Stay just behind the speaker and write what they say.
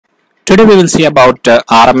Today we will see about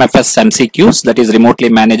RMFS MCQs, that is remotely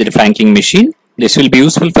managed franking machine. This will be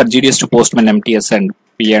useful for GDS to Postman MTS and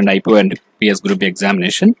PA and IPO and PS group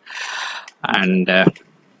examination. And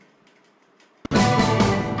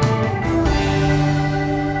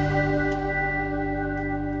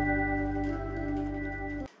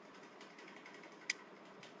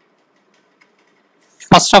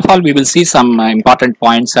first of all, we will see some important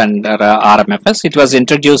points under RMFS. It was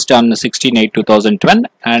introduced on 16/8/2012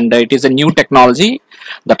 and it is a new technology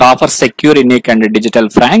that offers secure, unique and digital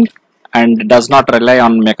frank and does not rely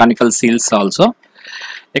on mechanical seals also.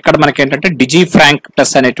 ఇక్కడ మనకి ఏంటంటే డిజి Frank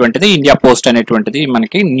plus అనేటువంటిది India post అనేటువంటిది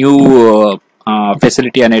మనకి new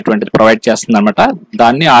facility అనేటువంటిది provide చేస్తుంది అనమాట.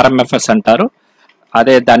 దాన్ని RMFS అంటారు.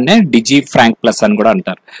 అదే దాన్నే డిజి ఫ్రాంక్ ప్లస్ అని కూడా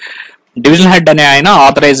అంటారు. డివిజనల్ హెడ్ అనే ఆయన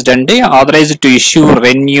authorised to issue,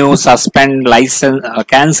 renew, suspend, licence,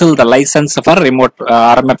 cancel the licence for remote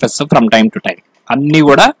RMFS from time to time. అన్ని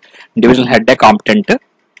కూడా divisional head competent.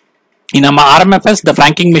 In RMFS, the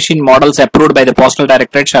franking machine models approved by the Postal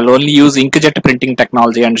Directorate shall only use inkjet printing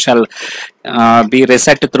technology and shall be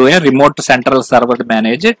reset through a remote central server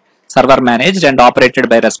managed and operated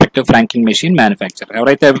by respective franking machine manufacturer.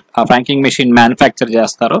 ఎవరైతే ఆ ఫ్రాంకింగ్ machine manufacture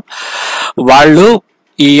చేస్తారో వాళ్ళు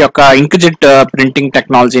ఈ యొక్క inkjet printing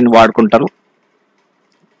టెక్నాలజీని వాడుకుంటారు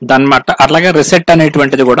దాన్నమాట. అట్లాగే reset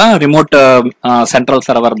అనేటువంటిది కూడా రిమోట్ సెంట్రల్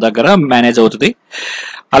సర్వర్ దగ్గర మేనేజ్ అవుతుంది.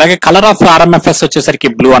 అలాగే కలర్ ఆఫ్ RMFS వచ్చేసరికి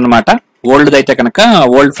బ్లూ అన్నమాట. ఓల్డ్ అయితే కనుక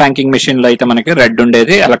ఓల్డ్ ఫ్రాంకింగ్ మెషిన్ లో అయితే మనకి రెడ్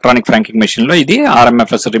ఉండేది. ఎలక్ట్రానిక్ ఫ్రాంకింగ్ మెషిన్ లో ఇది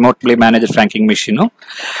RMFS remotely managed ఫ్రాంకింగ్ machine.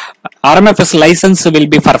 RMFS licence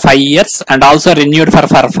will be for 5 years and also renewed for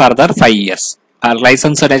further 5 years. ఆ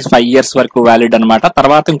లైసెన్స్ అనేది 5 years వరకు వ్యాలిడ్ అనమాట.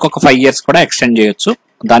 తర్వాత ఇంకొక 5 years కూడా ఎక్స్టెండ్ చేయొచ్చు.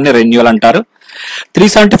 దాన్ని రెన్యూవల్ అంటారు.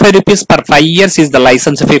 375 rupees per 5 years is the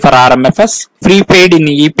license fee for RMFS. Free paid in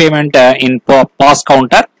e-payment in POS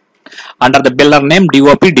counter under the biller name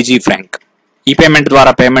DOP DigiFrank. ఈ-పేమెంట్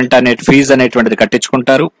ద్వారా పేమెంట్ అనే ఫీజు అనేటువంటిది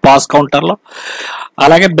కట్టించుకుంటారు పాస్ కౌంటర్ లో.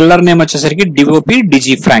 అలాగే బిల్లర్ నేమ్ వచ్చేసరికి DOP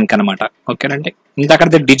DigiFrank అనమాట. ఓకేనండి,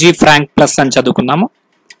 ఇంతకడితే DigiFrank ప్లస్ అని చదువుకున్నాము.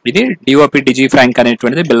 ఇది DOP DigiFrank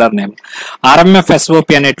అనేటువంటిది బిల్లర్ నేమ్. RMFS SOP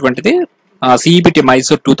అనేటువంటిది CEPT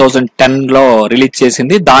మైసూర్ 2010 లో రిలీజ్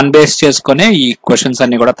చేసింది. దాని బేస్ చేసుకునే ఈ క్వశ్చన్స్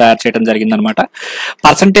అన్ని కూడా తయారు చేయడం జరిగింది అనమాట.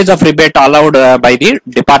 Percentage of rebate allowed by the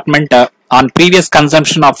department on previous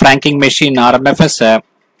consumption of ఫ్రాంకింగ్ machine RMFS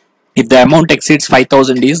if the amount exceeds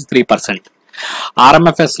 5,000 is 3%.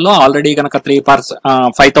 RMFS లో ఆల్రెడీ కనుక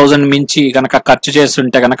 5,000 మించి కనుక ఖర్చు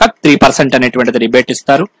చేస్తుంటే కనుక 3% అనేటువంటిది రిబేట్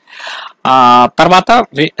ఇస్తారు. తర్వాత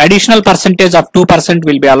additional percentage of 2%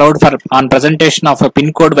 will be allowed for on presentation of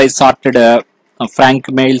pin code wise sorted Frank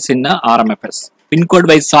mails in RMFS. Pin code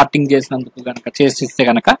wise sorting చేసినందుకు కనుక చేసిస్తే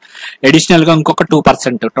కనుక అడిషనల్ గా ఇంకొక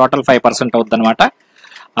 2%, టోటల్ 5% అవుతుంది అనమాట.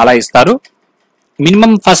 అలా ఇస్తారు.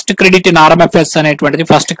 Minimum first credit in RMFS అనేటువంటిది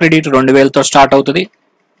ఫస్ట్ క్రెడిట్ 2,000తో స్టార్ట్ అవుతుంది.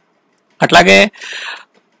 అట్లాగే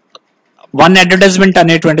 1 అడ్వర్టైజ్మెంట్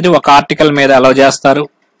అనేటువంటిది ఒక ఆర్టికల్ మీద అలౌ చేస్తారు.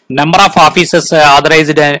 Number of offices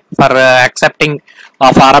authorised for accepting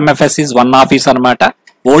of RMFS is 1 office అనమాట.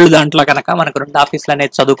 ఓల్డ్ దాంట్లో కనుక మనకు 2 ఆఫీసులు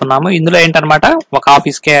అనేది చదువుకున్నాము. ఇందులో ఏంటనమాట ఒక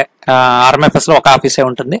ఆఫీస్కే RMFS లో ఒక ఆఫీసే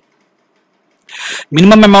ఉంటుంది.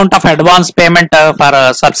 Minimum amount of advance payment for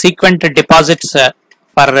subsequent deposits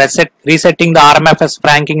for resetting the RMFS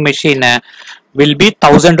ఫ్రాంకింగ్ machine will be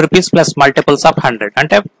 1,000 rupees plus multiples of 100.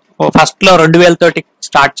 అంటే ఫస్ట్ లో 2,000 తోటి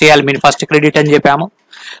స్టార్ట్ చేయాలి మీరు ఫస్ట్ క్రెడిట్ అని చెప్పాము.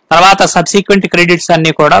 తర్వాత సబ్సిక్వెంట్ క్రెడిట్స్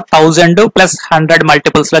అన్ని కూడా 1,000 ప్లస్ 100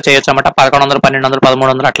 మల్టిపుల్స్ లో చేయొచ్చు అనమాట. 1,100, 1,200,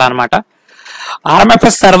 1,300 అట్లా అనమాట.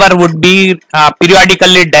 RMFS server would be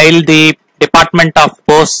periodically dial the department of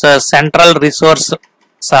post central resource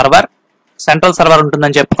server. Central server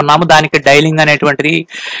ఉంటుందని చెప్పుకున్నాము. దానికి డైలింగ్ అనేటువంటిది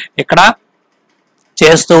ఇక్కడ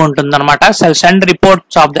చేస్తూ ఉంటుంది అనమాట. Send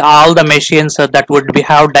reports of all the machines that would be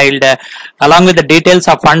have dialled along with the details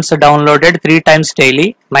of funds downloaded 3 times daily,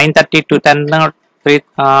 9:30 to 10,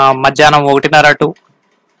 మధ్యాహ్నం 1:30 to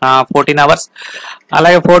 14 hours.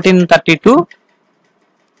 అలాగే 16:30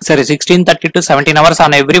 to 17 hours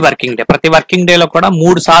on every working day. ప్రతి వర్కింగ్ డే లో కూడా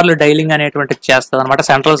 3 సార్లు dialling అనేటువంటిది చేస్తుంది అనమాట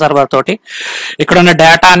central server తోటి. ఇక్కడున్న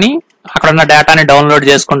డేటాని డౌన్లోడ్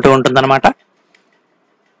చేసుకుంటూ ఉంటుంది అనమాట.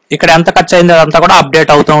 ఇక్కడ ఎంత ఖర్చు అయిందో అదంతా కూడా అప్డేట్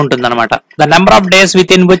అవుతూ ఉంటుంది అనమాట. The number of days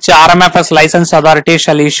with in which RMFS licence authority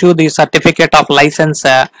shall issue the certificate off licence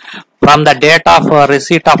from the date of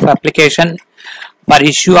receipt of application for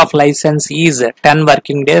issue off licence is 10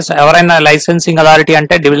 working days. ఎవరైనా licensing authority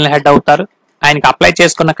అంటే divisional head అవుతారు. ఆయనకి apply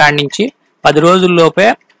చేసుకున్న కాడి నుంచి 10 రోజుల్లోపే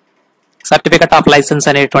certificate off licence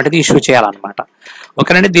అనేటువంటిది issue చేయాలన్నమాట.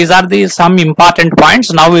 ఓకేనండి, these are the some important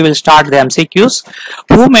points. Now we will start the MCQs.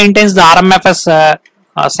 Who maintains the RMFS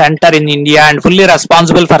center in India and fully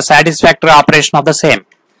responsible for satisfactory operation of the same?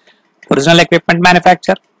 Original equipment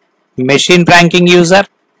manufacturer, machine franking user,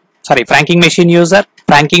 franking machine user,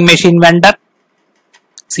 franking machine vendor,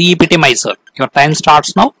 CEPT Mysore. Your time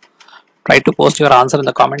starts now. Try to post your answer in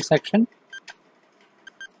the comment section.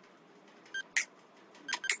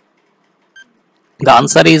 The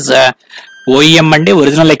answer is OEM అండి,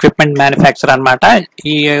 original equipment manufacture అనమాట.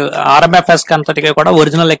 ఈ RMFS కంతటికి కూడా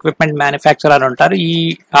original equipment manufacture అని ఉంటారు. ఈ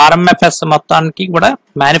RMFS మొత్తానికి కూడా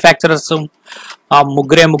manufacturers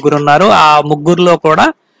ముగ్గురు ఉన్నారు. ఆ ముగ్గురులో కూడా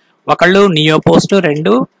ఒకళ్ళు నియో పోస్ట్,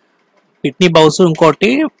 2 పిట్నీ బౌస్,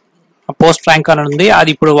 ఇంకోటి పోస్ట్ ఫ్రాంక్ అని ఉంది. అది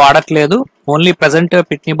ఇప్పుడు వాడట్లేదు. Only present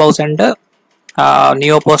పిట్నీ bows and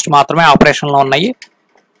neo post మాత్రమే ఆపరేషన్ లో ఉన్నాయి.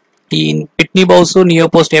 ఈ పిట్నీ బౌస్, నియో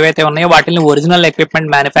పోస్ట్ ఏవైతే ఉన్నాయో వాటిని ఒరిజినల్ ఎక్విప్మెంట్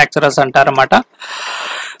మ్యానుఫ్యాక్చరర్స్ అంటారన్నమాట.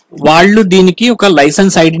 వాళ్ళు దీనికి ఒక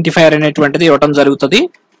లైసెన్స్ ఐడెంటిఫైయర్ అనేటువంటిది ఇవ్వడం జరుగుతుంది.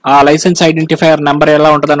 ఆ లైసెన్స్ ఐడెంటిఫైయర్ నెంబర్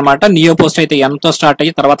ఎలా ఉంటుంది అనమాట, నియో పోస్ట్ అయితే N తో స్టార్ట్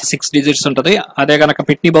అయ్యి తర్వాత 6 డిజిట్స్ ఉంటుంది. అదే కనుక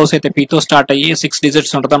పిట్నీ బౌస్ అయితే P తో స్టార్ట్ అయ్యి 6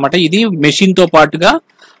 డిజిట్స్ ఉంటుంది అనమాట. ఇది మెషిన్ తో పాటుగా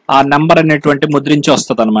ఆ నెంబర్ అనేటువంటి ముద్రించి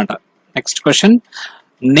వస్తుంది అనమాట. Next question,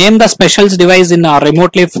 name the specials device in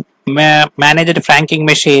remotely managed franking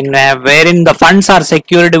machine wherein the funds are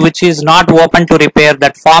secured which is not open to repair,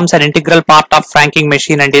 that forms an integral part of franking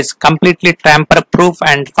machine and is completely tamper proof,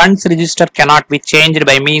 and funds register cannot be changed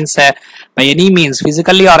by any means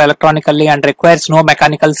physically or electronically and requires no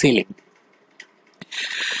mechanical sealing.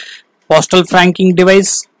 Postal franking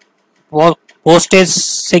device, postage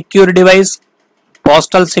secure device,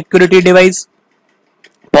 postal security device,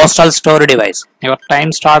 postal store device. Your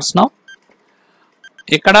time starts now.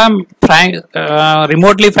 ఇక్కడ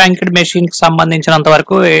remotely ఫ్రాంక్డ్ machine కి సంబంధించినంత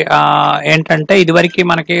వరకు ఏంటంటే, ఇదివరకు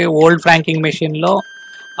మనకి old ఫ్రాంకింగ్ machine లో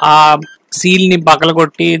ఆ seal ని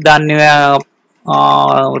పగలగొట్టి దాన్ని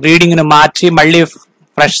రీడింగ్ ని మార్చి మళ్ళీ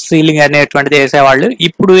ఫ్రెష్ సీలింగ్ అనేటువంటిది వేసేవాళ్ళు.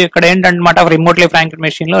 ఇప్పుడు ఇక్కడ ఏంటంటే రిమోట్లీ ఫ్రాంక్డ్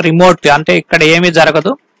మెషిన్ లో రిమోట్ అంటే ఇక్కడ ఏమీ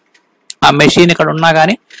జరగదు. ఆ మెషిన్ ఇక్కడ ఉన్నా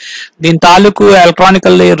కానీ దీని తాలూకు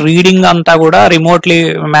ఎలక్ట్రానికల్ రీడింగ్ అంతా కూడా రిమోట్లీ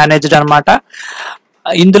మేనేజ్డ్ అనమాట.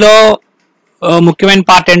 ఇందులో ముఖ్యమైన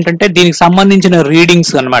పార్ట్ ఏంటంటే దీనికి సంబంధించిన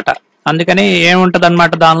రీడింగ్స్ అనమాట. అందుకని ఏముంటది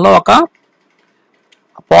అనమాట, దానిలో ఒక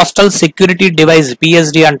పోస్టల్ సెక్యూరిటీ డివైస్,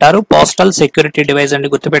 PSD అంటారు, పోస్టల్ సెక్యూరిటీ డివైస్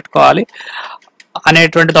అని గుర్తుపెట్టుకోవాలి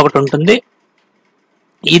అనేటువంటిది ఒకటి ఉంటుంది.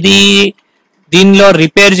 ఇది దీనిలో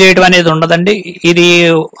రిపేర్ చేయడం అనేది ఉండదండి. ఇది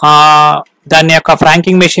దాని యొక్క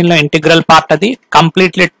ఫ్రాంకింగ్ మెషిన్ లో ఇంటిగ్రల్ పార్ట్. అది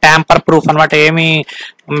కంప్లీట్లీ ట్యాంపర్ ప్రూఫ్ అనమాట. ఏమి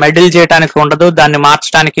మెడిల్ చేయడానికి ఉండదు. దాన్ని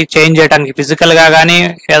మార్చడానికి, చేంజ్ చేయడానికి ఫిజికల్ గా కానీ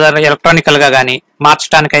ఏదైనా ఎలక్ట్రానికల్ గా కానీ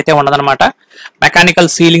మార్చడానికి అయితే ఉండదన్నమాట. మెకానికల్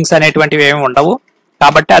సీలింగ్స్ అనేటువంటివి ఏమి ఉండవు.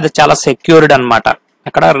 కాబట్టి అది చాలా సెక్యూర్డ్ అనమాట.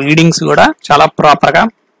 అక్కడ రీడింగ్స్ కూడా చాలా ప్రాపర్ గా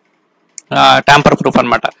ట్యాంపర్ ప్రూఫ్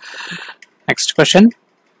అనమాట. Next question,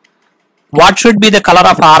 what should be the color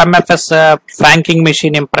of RMFS franking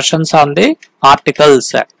machine impressions on the articles?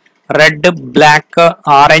 Red, black,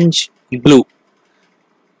 orange, blue.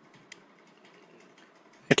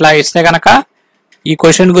 ఇట్లా ఇస్తే గనక ఈ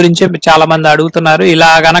క్వశ్చన్ గురించి చాలా మంది అడుగుతున్నారు.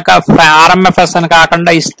 ఇలా గనక RMFS అని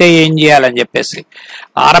కాకుండా ఇస్తే ఏం చేయాలని చెప్పేసి.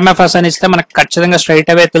 RMFS అని ఇస్తే మనకు ఖచ్చితంగా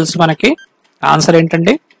స్ట్రైట్ అవే తెలుసు. మనకి ఆన్సర్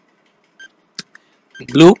ఏంటండి,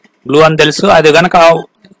 బ్లూ అని తెలుసు. అది గనక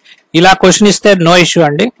ఇలా క్వశ్చన్ ఇస్తే నో ఇష్యూ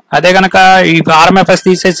అండి. అదే గనక ఈ RMFS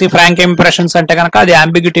తీసేసి ఫ్రాంక్ ఇంప్రెషన్స్ అంటే గనక అది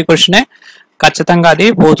అంబిగ్యూటీ క్వశ్చనే, ఖచ్చితంగా అది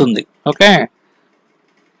పోతుంది.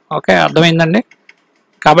 ఓకే అర్థమైందండి.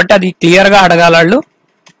 కాబట్టి అది క్లియర్ గా అడగాలి వాళ్ళు.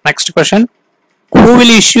 Next question, who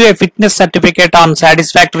will issue A fitness certificate on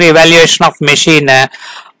satisfactory evaluation of machine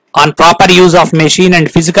on proper use of machine and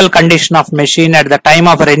physical condition of machine at the time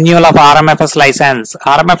of renewal of RMFS license?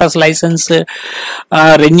 RMFS license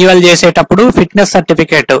renewal చేసేటప్పుడు fitness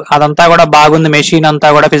certificate అదంతా కూడా బాగుంది, machine అంతా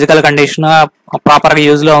కూడా physical condition proper గా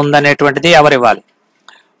use లో ఉందనేటువంటిది ఎవరు ఇవ్వాలి?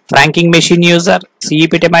 ఫ్రాంకింగ్ machine user,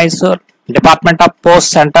 CEPT Mysore, department of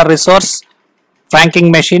post centre resource,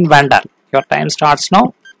 ఫ్రాంకింగ్ machine vendor. Your time starts now.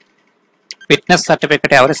 Fitness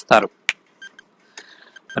certificate ఎవరు ఇస్తారు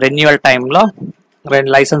రెన్యువల్ టైంలో?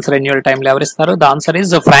 లైసెన్స్ రెన్యువల్ టైంలో ఎవరు ఇస్తారు? The answer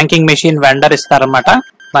is ఫ్రాంకింగ్ machine vendor ఇస్తారన్నమాట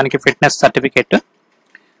దానికి fitness certificate.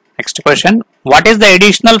 Next question, what is the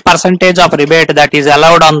additional percentage of rebate that is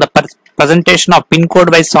allowed on the presentation of pin code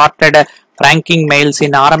by sorted franking mails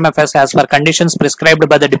in RMFS as per conditions prescribed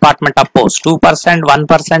by the Department of Post? 2%,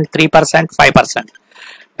 1%, 3%, 5%.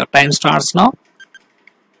 Your time starts now.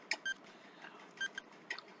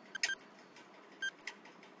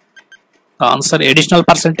 Answer additional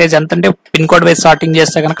percentage ఎంత అంటే pin code wise sorting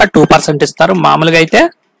చేస్తే కనుక 2% ఇస్తారు. మామూలుగా అయితే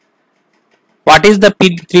what is the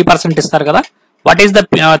 3% ఇస్తారు కదా. What is the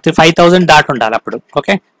 5,000 that ఉండాలి అప్పుడు.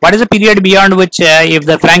 Okay, what is the period beyond which if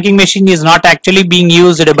the ఫ్రాంకింగ్ machine is not actually being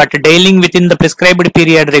used but dialling with in the prescribed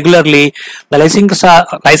period regularly, the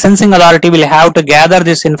licensing authority will have to gather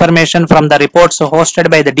this information from the reports hosted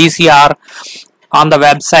by the DCR on the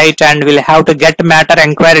website and will have to get matter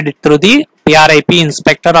inquired through the PRIP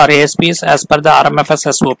inspector or ASPs as per the RMFS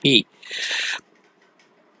SOP.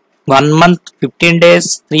 1 month, 15 days,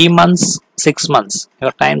 3 months, 6 months.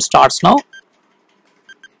 Your time starts now.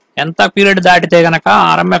 ఎంత period దాటితే గనక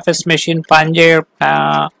RMFS machine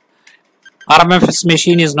RMFS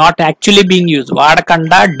machine is not actually being use,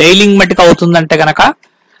 వాడకుండా dialling మట్టుకు అవుతుందంటే గనక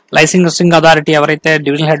licensing authority ఎవరైతే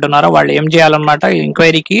divisional head ఉన్నారో వాళ్ళు ఏం చేయాలన్నమాట,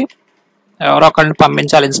 ఎంక్వైరీకి ఎవరో ఒకరిని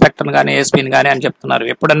పంపించాలి, ఇన్స్పెక్టర్ని కానీ ఏఎస్పీని కానీ అని చెప్తున్నారు.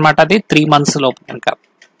 ఎప్పుడన్నమాట అది 3 months లోపు కనుక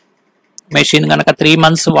మెషిన్ కనుక 3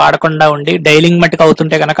 months వాడకుండా ఉండి డైలింగ్ మట్టుకు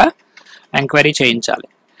అవుతుంటే కనుక ఎంక్వైరీ చేయించాలి.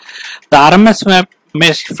 The RMFS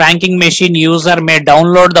franking machine user may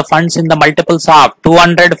download the funds in the multiples of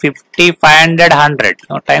 200, 50, 500, 100.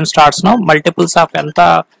 Time starts now. Multiples of ఎంత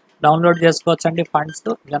డౌన్లోడ్ చేసుకోవచ్చు అండి ఫండ్స్.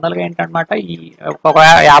 జనరల్గా ఏంటన్నమాట, ఈ ఒక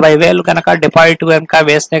 50,000 కనుక డిపాజిట్ కనుక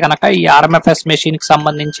వేస్తే కనుక ఈ RMFS మెషిన్కి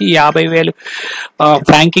సంబంధించి 50,000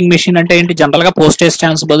 ఫ్రాంకింగ్ మెషిన్ అంటే ఏంటి, జనరల్గా పోస్టేజ్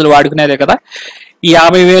స్టాంప్స్ బదులు వాడుకునేదే కదా. ఈ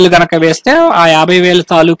 50,000 కనుక వేస్తే ఆ 50,000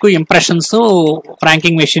 తాలూకు ఇంప్రెషన్స్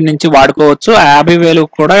ఫ్రాంకింగ్ మెషిన్ నుంచి వాడుకోవచ్చు. ఆ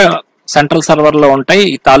 50,000 కూడా సెంట్రల్ సర్వర్ లో ఉంటాయి.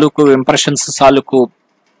 ఈ తాలూకు ఇంప్రెషన్స్ తాలూకు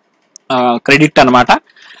క్రెడిట్ అనమాట.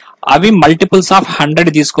 అవి మల్టిపుల్స్ ఆఫ్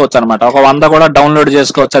 100 తీసుకోవచ్చు అనమాట. ఒక 100 కూడా డౌన్లోడ్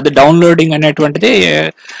చేసుకోవచ్చు. అది డౌన్లోడింగ్ అనేటువంటిది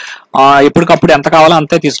ఎప్పటికప్పుడు ఎంత కావాలో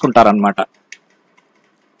అంతే తీసుకుంటారనమాట.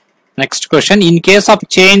 Next question, in case of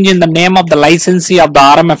change in the name of the licensee of the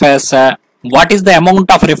RMFS, what is the amount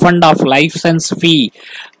of refund of license fee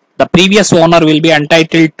the previous owner will be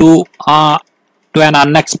entitled to an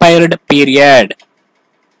unexpired period?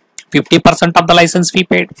 50% of the license fee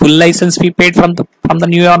paid, full license fee paid from the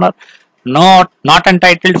new owner, not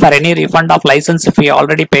entitled for any refund of license fee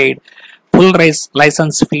already paid, full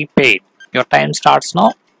license fee paid. Your time starts now.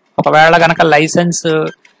 ఒకవేళ కనుక licence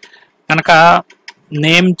కనుక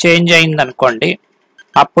name change అయింది అనుకోండి,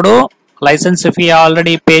 అప్పుడు licence fee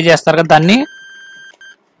already pay చేస్తారు కదా, దాన్ని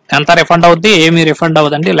ఎంత రిఫండ్ అవుద్ది? ఏమీ రిఫండ్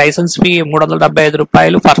అవ్వదండి. లైసెన్స్ ఫీ 375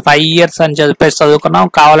 రూపాయలు ఫర్ 5 years అని చెప్పేసి చదువుకున్నాం.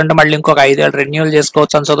 కావాలంటే మళ్ళీ ఇంకొక 5 ఏళ్ళు రెన్యూవల్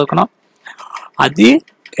చేసుకోవచ్చు అని చదువుకున్నాం. అది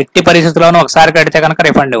ఎట్టి పరిస్థితుల్లోనూ ఒకసారి కడితే కనుక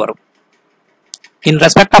రిఫండ్ ఇవ్వరు. In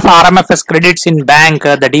respect of RMFS credits in bank,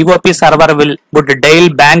 the DOP server would dial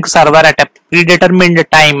bank server at a predetermined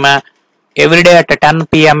time every day at 10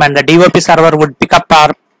 PM and the DOP server would pick up or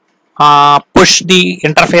push the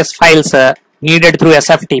interface files needed through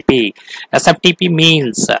SFTP. SFTP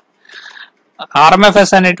means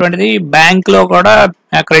RMFS అనేటువంటిది bank లో కూడా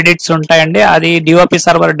credits ఉంటాయండి. అది DOP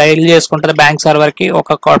server dial చేసుకుంటుంది bank server కి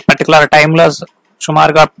ఒక particular టైంలో,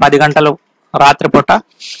 సుమారుగా 10 గంటలు రాత్రిపూట.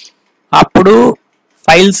 అప్పుడు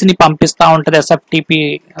ఫైల్స్ ని పంపిస్తూ ఉంటుంది SFTP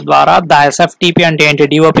ద్వారా. SFTP అంటే ఏంటి?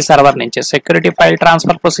 DOP సర్వర్ నుంచి security file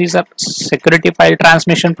transfer procedure, security file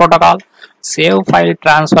transmission protocol, save file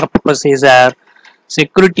transfer procedure,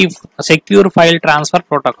 secure file transfer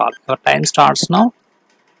protocol. Your time starts now.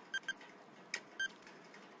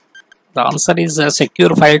 The answer is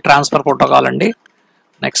secure file transfer protocol andi.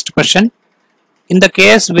 Next question, in the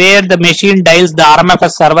case where the machine dials the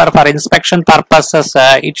RMFS server for inspection purposes,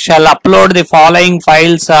 it shall upload the following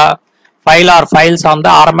files on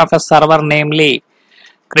the RMFS server, namely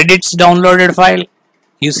credits downloaded file,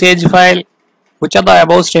 usage file. Which of the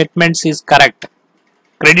above statements is correct?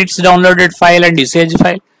 Credits downloaded file and usage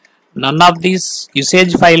file? None of these.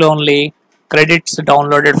 Usage file only, credits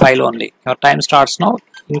downloaded file only. Your time starts now.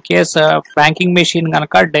 In case franking machine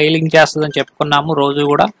కనుక dialling చేస్తుందని చెప్పుకున్నాము, రోజు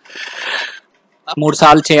కూడా 3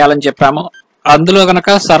 సార్లు చేయాలని చెప్పాము. అందులో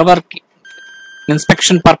కనుక సర్వర్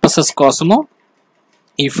ఇన్స్పెక్షన్ పర్పసెస్ కోసము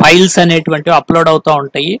ఈ ఫైల్స్ అనేటువంటివి అప్లోడ్ అవుతూ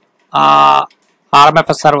ఉంటాయి ఆ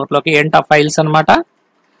RMFS సర్వర్లోకి. ఏంటి ఆ ఫైల్స్ అనమాట?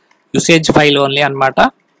 యూసేజ్ ఫైల్ ఓన్లీ అనమాట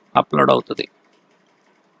అప్లోడ్ అవుతుంది.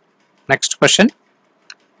 Next question,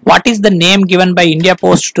 what is the name given by India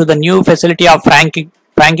Post to the new facility of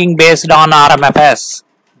franking based on RMFS?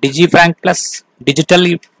 DigiFrank Plus, Digital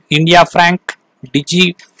India Frank,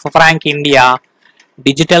 DigiFrank India,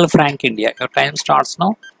 Digital Frank India. Your time starts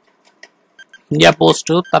now. India Post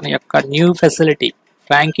తన యొక్క new facility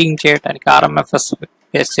ఫ్రాంకింగ్ చేయడానికి RMFS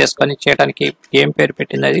base చేసుకొని చేయడానికి ఏం పేరు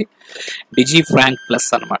పెట్టింది? అది DigiFrank Plus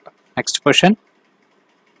అనమాట. Next question,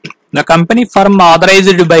 the company firm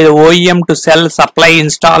authorized by the OEM to sell, supply,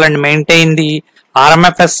 install and maintain the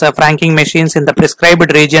RMFS franking machines in the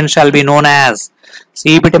prescribed region shall be known as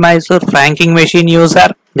CPT Mysore Franking Machine User,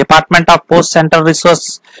 Department of Post Central Resource,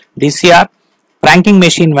 DCR, Franking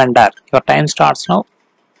Machine Vendor. Your time starts now.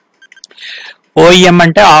 OEM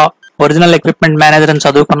అంటే original equipment manager అని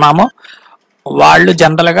చదువుకున్నాము. వాళ్ళు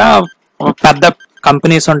జనరల్గా పెద్ద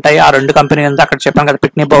companies ఉంటాయి. ఆ 2 కంపెనీలు అక్కడ చెప్పాను కదా,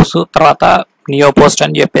 పిట్నీ బౌస్, తర్వాత నియో పోస్ట్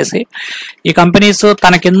అని చెప్పేసి. ఈ కంపెనీస్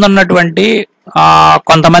తన కింద ఉన్నటువంటి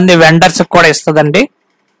కొంతమంది వెండర్స్ కూడా ఇస్తుందండి.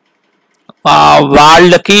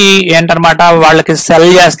 వాళ్ళకి ఏంటనమాట, వాళ్ళకి సెల్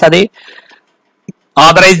చేస్తుంది,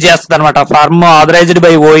 ఆథరైజ్ చేస్తుంది అనమాట. Firm authorised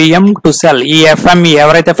by OEM to cell. ఈ ఎఫ్ఎంఈ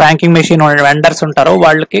ఎవరైతే ఫ్రాంకింగ్ మెషిన్ వెండర్స్ ఉంటారో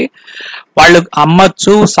వాళ్ళు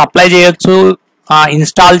అమ్మొచ్చు, సప్లై చేయొచ్చు,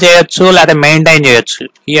 ఇన్స్టాల్ చేయొచ్చు, లేదా మెయింటైన్ చేయొచ్చు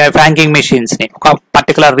ఈ ఫ్రాంకింగ్ మెషిన్స్ ని ఒక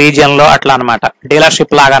పర్టికులర్ రీజియన్ లో. అట్లా అనమాట,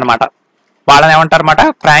 డీలర్షిప్ లాగా అనమాట. వాళ్ళని ఏమంటారు అనమాట,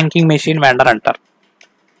 ఫ్రాంకింగ్ మెషిన్ వెండర్ అంటారు.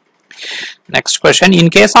 Next question, in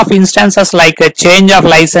case of instances like change off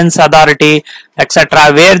licence authority etcetera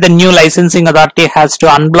wear the new licensing authority has to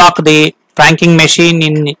unblock the franking machine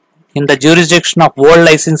in the jurisdiction of old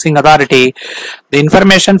licensing authority, the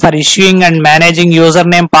information for issuing and managing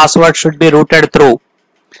username password should be routed through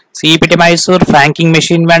CPT Mysore, franking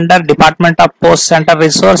machine vendor, Department of Post Center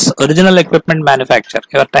Resource, original equipment manufacturer.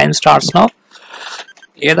 Your time starts now.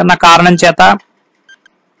 ఏదన్నా కారణం చేత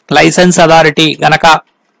licence authority గనక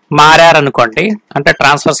మారారనుకోండి, అంటే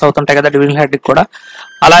transfers అవుతుంటాయి కదా divisional head కూడా,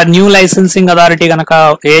 అలా new licensing authority గనక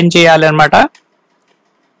ఏం చేయాలి అనమాట,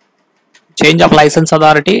 చేంజ్ ఆఫ్ లైసెన్స్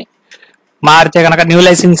అథారిటీ మారితే కనుక న్యూ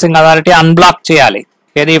లైసెన్సింగ్ అథారిటీ అన్బ్లాక్ చేయాలి.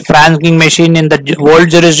 ఏది ఫ్రాంకింగ్ machine in the old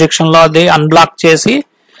jurisdiction లో అది అన్బ్లాక్ చేసి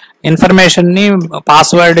ఇన్ఫర్మేషన్ ని,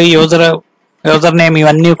 పాస్వర్డ్, యూజర్ నేమ్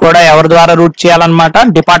ఇవన్నీ కూడా ఎవరి ద్వారా రూట్ చేయాలన్నమాట.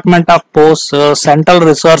 Department of post central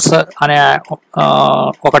resource అనే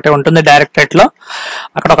ఒకటి ఉంటుంది డైరెక్టరేట్ లో.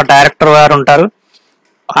 అక్కడ ఒక డైరెక్టర్ గారు ఉంటారు,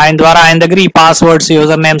 ఆయన ద్వారా ఆయన దగ్గర ఈ పాస్వర్డ్స్,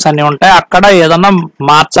 యూజర్ నేమ్స్ అన్ని ఉంటాయి. అక్కడ ఏదన్నా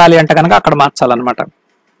మార్చాలి అంటే కనుక అక్కడ మార్చాలన్నమాట.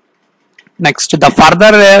 Next, the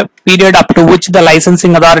further period up to which the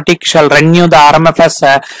licensing authority shall renew the RMFS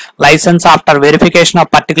license after verification of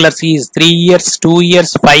particulars is 3 years, 2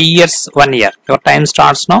 years, 5 years, 1 year. Your time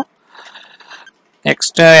starts now.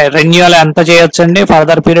 Next, renewal anta cheyochandi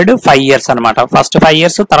further period 5 years anamata. First 5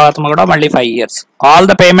 years, tarvata kuda malli 5 years. All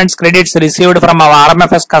the payments credits received from our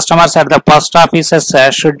RMFS customers at the post offices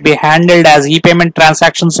should be handled as e-payment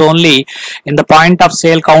transactions only in the point of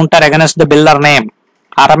sale counter against the biller name.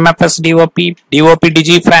 RMFS DOP, DOP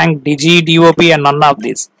DigiFrank, Digi DOP, and none of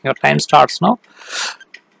these. Your time starts now.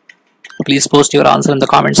 Please post your answer in the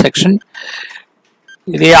comment section.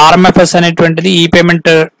 ఇది RMFS అనేటువంటిది ఈ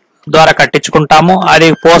payment ద్వారా కట్టించుకుంటాము. అది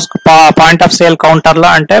post point of sale counter లో,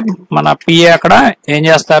 అంటే మన PA అక్కడ ఏం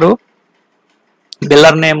చేస్తారు,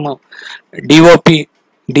 బిల్లర్ నేమ్ DOP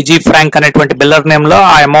DigiFrank అనేటువంటి బిల్లర్ నేమ్ లో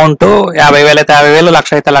ఆ అమౌంట్ 50,000 అయితే 50,000,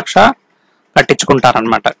 1,00,000 అయితే 1,00,000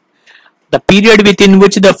 కట్టించుకుంటారనమాట. The period within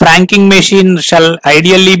which the franking machine shall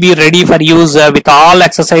ideally be ready for use with all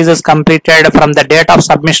exercises completed from the date of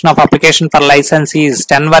submission of application for license is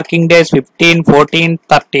 10 working days, 15, 14,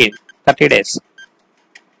 30 days.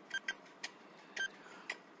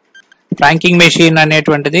 Franking machine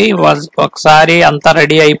అనేటువంటిది ఒకసారి అంతా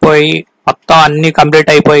ready అయిపోయి, మొత్తం అన్ని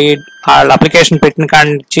complete అయిపోయి, వాళ్ళ application పెట్టిన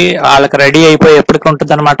కాడి నుంచి వాళ్ళకి రెడీ అయిపోయి ఎప్పటికి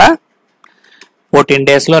ఉంటుంది అనమాట, 14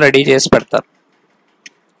 days లో రెడీ చేసి పెడతారు.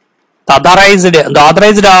 The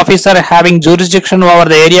authorized officer having jurisdiction over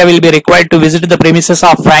the area will be required to visit the premises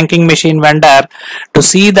of franking machine vendor to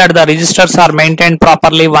see that the registers are maintained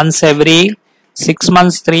properly once every 6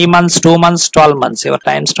 months, 3 months, 2 months, 12 months. Your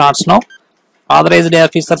time starts now. Authorized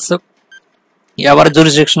officers ఎవరి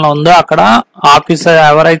jurisdiction లో ఉందో అక్కడ officer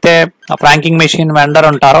ఎవరైతే ఫ్రాంకింగ్ machine vendor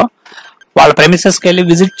ఉంటారో వాళ్ళ premises కి వెళ్ళి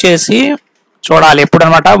visit చేసి చూడాలి. ఎప్పుడు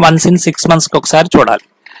అనమాట, once in 6 months కి ఒకసారి చూడాలి.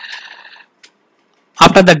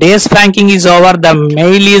 After the day's franking is over, the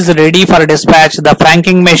mail is ready for dispatch. The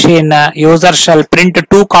franking machine user shall print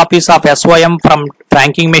 2 copies of SOM from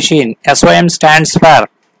franking machine. SOM stands for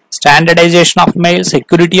standardization of mail,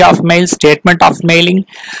 security of mail, statement of mailing,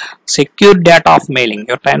 secure data of mailing.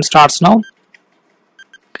 Your time starts now.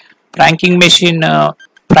 Franking machine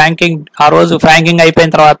franking ఆ రోజు ఫ్రాంకింగ్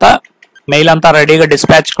అయిపోయిన తర్వాత mail అంతా రెడీగా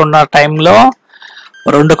dispatch కొన్న టైంలో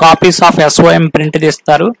 2 copies of SOM print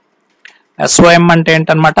తీస్తారు. SOM అంటే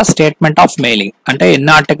ఏంటన్నమాట, స్టేట్మెంట్ ఆఫ్ మెయిలింగ్, అంటే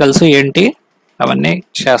ఎన్ని ఆర్టికల్స్ ఏంటి అవన్నీ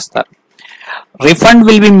చేస్తారు. Refund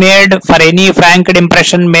will be made for any ఫ్రాంక్డ్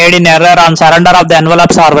impression made in error on surrender of the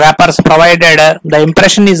envelopes are wrappers provided the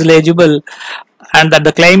impression is legible and that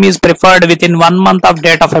the claim is preferred within 1 month of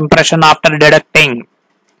date of impression after deducting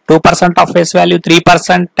 2% of face value,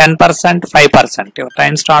 3%, 10%, 5%. Your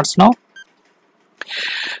time starts now.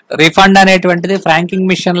 Refund అనేటువంటిది ఫ్రాంకింగ్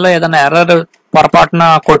machine లో ఏదైనా error పొరపాటున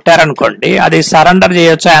కొట్టారనుకోండి, అది surrender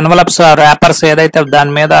చేయొచ్చు. Envelopes rappers ఏదైతే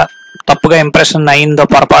దాని మీద తప్పుగా ఇంప్రెషన్ అయిందో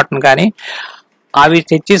పొరపాటును కానీ అవి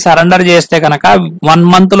తెచ్చి సరెండర్ చేస్తే కనుక 1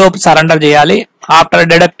 month లోపు సరెండర్ చేయాలి. ఆఫ్టర్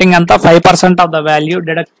డిడక్టింగ్ అంతా 5% ఆఫ్ ద వాల్యూ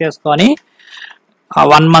డిడక్ట్ చేసుకొని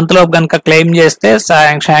 1 month లోపు కనుక క్లెయిమ్ చేస్తే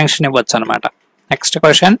శాంక్షన్ ఇవ్వచ్చు అనమాట. Next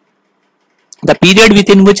question, The period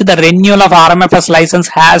within which the renewal of RMFS license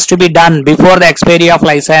has to be done before the expiry of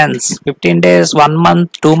license. 15 days, 1 month,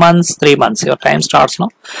 2 months, 3 months. Your time starts now.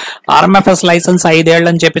 RMFS license 5 ఏళ్ళు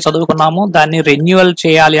అని చెప్పి చదువుకున్నాము. దాన్ని renewal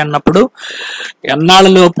చేయాలి అన్నప్పుడు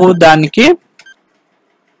ఎన్నాళ్ళ లోపు దానికి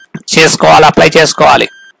చేసుకోవాలి, అప్లై చేసుకోవాలి?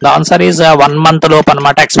 ద ఆన్సర్ ఈజ్ 1 month లోపు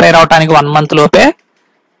అనమాట. ఎక్స్పైర్ అవడానికి 1 month లోపే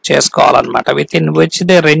చేసుకోవాలన్నమాట. With in which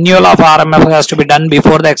the renewal of RMFS has to be done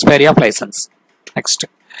before the expiry of license. Next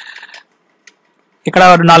ఇక్కడ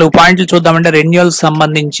 4 పాయింట్లు చూద్దామంటే రెన్యువల్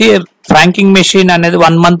సంబంధించి ఫ్రాంకింగ్ మెషిన్ అనేది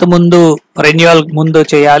 1 month ముందు రెన్యువల్ ముందు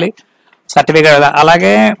చేయాలి సర్టిఫికేట్.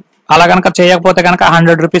 అలా కనుక చేయకపోతే కనుక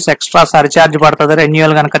 100 rupees ఎక్స్ట్రా సర్చార్జ్ పడుతుంది.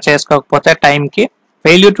 రెన్యువల్ కనుక చేసుకోకపోతే టైంకి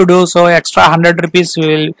failure to do so extra 100 rupees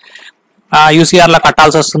UCR లో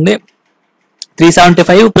కట్టాల్సి వస్తుంది.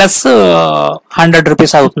 375 ప్లస్ 100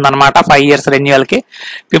 rupees అవుతుంది అనమాట 5 years రెన్యువల్ కి.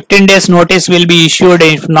 15 days notice will be issued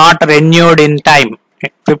if not renewed in time.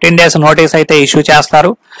 15 days notice అయితే ఇష్యూ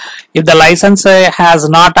చేస్తారు. If the license has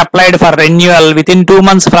not applied for renewal within 2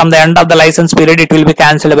 months from the end of the license period, it will be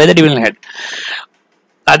cancelled by the divisional head.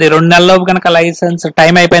 అది 2 నెలల్లోపు కనుక licence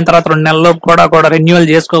time అయిపోయిన తర్వాత 2 నెలల్లోపు కూడా renewal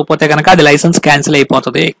చేసుకోకపోతే కనుక అది లైసెన్స్ క్యాన్సిల్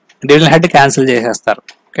అయిపోతుంది. డివిజనల్ హెడ్ క్యాన్సిల్ చేసేస్తారు.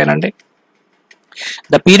 ఓకేనండి.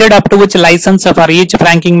 The period up to which license for each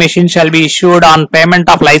franking machine shall be issued on payment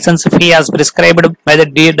of license fee as prescribed by the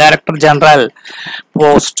Director General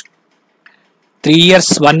Post. 3 years,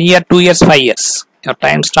 1 year, 2 years, 5 years. Your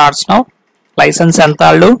time starts now. License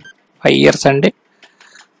entalu 5 years andi.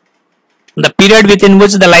 The period within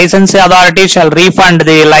which the license authority shall refund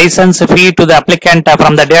the license fee to the applicant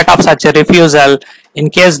from the date of such a refusal in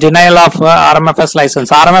case denial of RMFS license.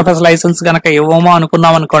 RMFS license ganaka ivvamo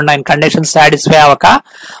anukunnam anukondi ఆయన conditions satisfy అవ్వక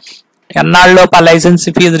ఎన్నాళ్ళలోపు ఆ license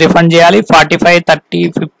fee refund చేయాలి? 45, 30,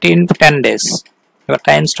 15, 10 days. Your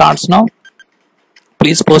time starts now.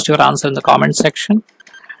 Please post your answer in the comment section.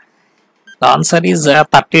 The answer is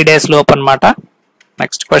 30 days lopu anamata.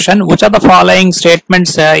 Next question, which of the following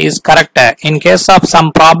statements is correct? In case of some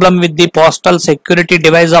problem with the postal security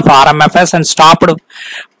device of RMFS and stopped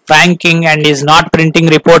franking and is not printing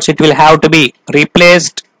reports, it will have to be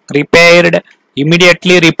replaced, repaired,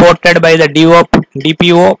 immediately reported by the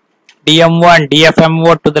DPO, DMO and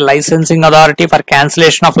DFMO to the licensing authority for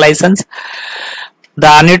cancellation of license.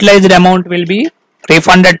 The unutilized amount will be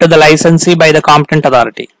refunded to the licensee by the competent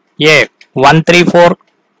authority. A 134,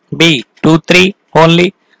 B 23 only,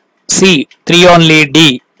 C 3 only, D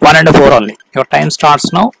 1 and 4 only. Your time starts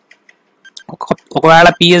now. ఒకవేళ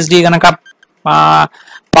PSD కనుక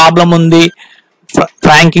problem ఉంది,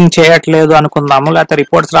 ఫ్రాంకింగ్ చేయట్లేదు అనుకుందాము, లేకపోతే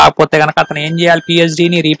reports రాకపోతే కనుక అతను ఏం చేయాలి?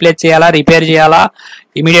 పిఎస్డిని రీప్లేస్ చేయాలా, రిపేర్ చేయాలా,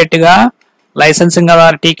 ఇమీడియట్ గా లైసెన్సింగ్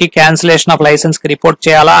అథారిటీకి క్యాన్సిలేషన్ ఆఫ్ లైసెన్స్ కి రిపోర్ట్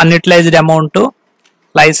చేయాలా, unutilised amount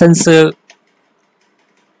licence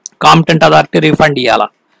competent authority refund ఇవ్వాలా?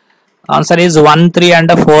 ఆన్సర్ ఈజ్ 1, 3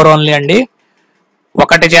 and 4 ఓన్లీ అండి.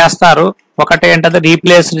 ఒకటి చేస్తారు, ఒకటి ఏంటంటే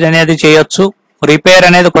రీప్లేస్ అనేది చేయొచ్చు, రిపేర్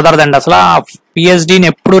అనేది కుదరదండి. అసలు ఆ పిఎస్డిని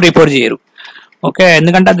ఎప్పుడు రిపోర్ట్ చేయరు. ఓకే,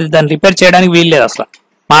 ఎందుకంటే అది దాన్ని రిపేర్ చేయడానికి వీల్లేదు, అసలు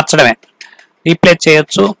మార్చడమే. రీప్లేస్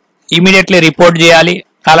చేయొచ్చు, ఇమీడియట్లీ రిపోర్ట్ చేయాలి,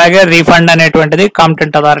 అలాగే రీఫండ్ అనేటువంటిది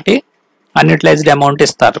కాంపిటెంట్ అథారిటీ అన్యూటిలైజ్డ్ అమౌంట్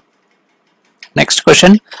ఇస్తారు. Next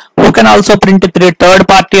question, who can also print 3 third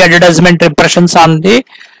party advertisement impressions on the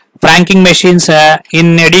franking machines in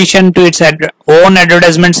addition to its own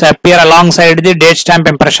advertisements appear alongside the date stamp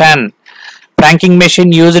impression? Franking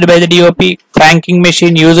machine used by the DOP, franking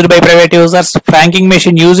machine used by private users, franking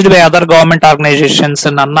machine used by other government organizations.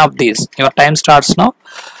 None of these. Your time starts now.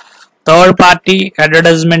 Third party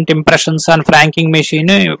advertisement impressions on franking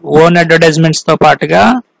machine own advertisements తో పాటుగా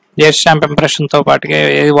date stamp impression తో పాటుగా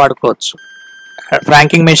ఏది వాడుకోవచ్చు?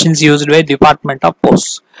 ఫ్రాంకింగ్ machines used by department of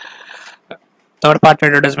post. Third party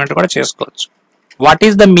advertisement కూడా చేసుకోవచ్చు. What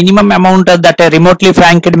is the minimum amount that remotely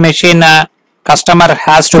ఫ్రాంక్డ్ machine customer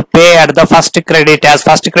has to pay at the first credit? As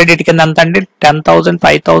first credit కింద ఎంత అండి? 10,000,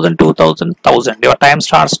 5,000, 2,000, 1,000. Your time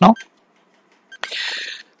starts now.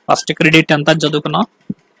 First credit ఎంత చదువుకున్నాం?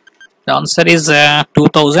 The answer is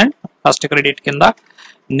 2,000 first credit కింద.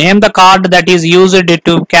 Name the card that is used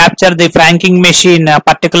to capture the franking machine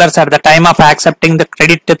particulars at the time of accepting the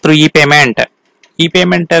credit through e-payment.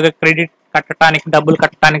 E-payment credit కట్టడానికి, డబ్బులు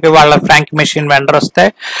కట్టడానికి వాళ్ళ ఫ్రాంకింగ్ machine vendor వస్తే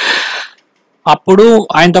అప్పుడు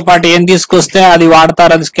ఆయనతో పాటు ఏం తీసుకొస్తే అది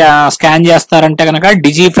వాడతారు, అది స్కాన్ చేస్తారంటే కనుక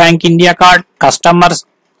Digi Frank India card, customers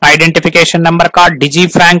identification number card, Digi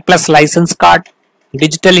Frank plus licence card,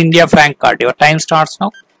 digital India Frank card. Your time starts now.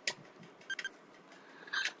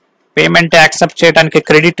 Payment accept చేయడానికి,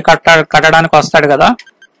 క్రెడిట్ కట్టడానికి వస్తాడు కదా,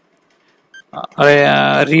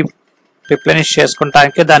 రిప్లెనిష్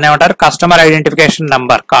చేసుకుంటానికి దాన్ని ఏమంటారు? Customer identification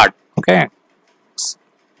number card. Okay,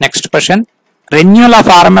 next question, Renewal of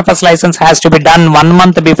RMFS license has to be done 1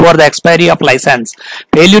 month before the expiry of license.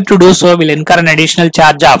 Failure to do so will incur an additional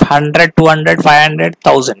charge of 100, 200, 500,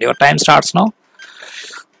 1000. Your time starts now.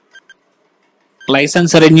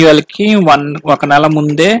 Licence రెన్యువల్కి ఒక నెల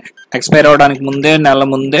ముందే, expire అవడానికి ముందే నెల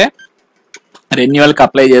ముందే రెన్యువల్కి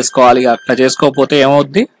apply చేసుకోవాలి. అట్లా చేసుకోకపోతే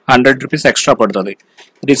ఏమవుద్ది, 100 రూపీస్ ఎక్స్ట్రా పడుతుంది.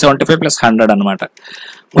 375 plus 100 అనమాట.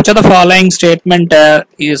 Which of the following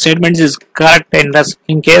statements is correct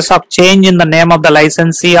in case of change in the name of the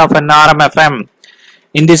licensee of an RMFM?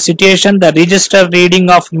 In this situation, the register reading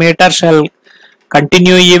of meter shall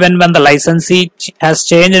continue even when the licensee has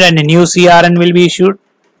changed and a new CRN will be issued.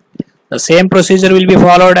 The same procedure will be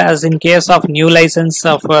followed as in case of new license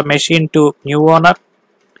of a machine to new owner.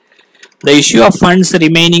 The issue of funds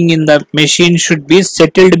remaining in the machine should be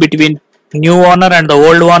settled between new owner and the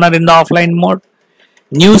old owner in the offline mode.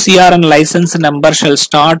 New CRN license number shall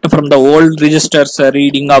start from the old register's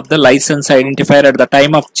reading of the license identifier at the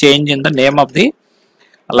time of change in the name of the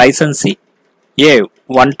licensee. A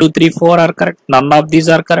 1, 2, 3, 4 are correct. None of these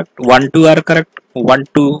are correct. 1, 2 are correct. 1,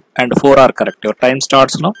 2 and 4 are correct. Your time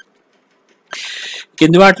starts now.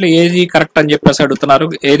 కింది వాటిలో ఏది correct అని చెప్పేసి అడుగుతున్నారు.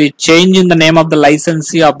 ఏది change in the name of the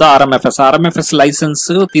licensee of the RMFS licence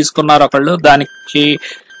తీసుకున్నారు ఒకళ్ళు, దానికి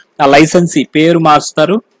ఆ లైసెన్సీ పేరు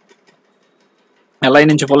మార్చుతారు. ఎల్ఐ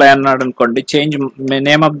నుంచి పులై అన్నాడు అనుకోండి, చేంజ్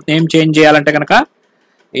నేమ్ చేంజ్ చేయాలంటే కనుక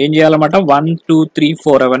ఏం చేయాలన్నమాట, 1, 2, 3,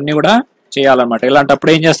 4 అవన్నీ కూడా చేయాలన్నమాట.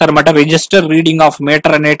 ఇలాంటప్పుడు ఏం చేస్తారన్నమాట, రిజిస్టర్ రీడింగ్ ఆఫ్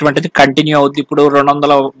మీటర్ అనేటువంటిది కంటిన్యూ అవుద్ది. ఇప్పుడు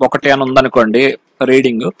 201 అని ఉందనుకోండి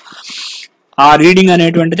రీడింగ్, ఆ రీడింగ్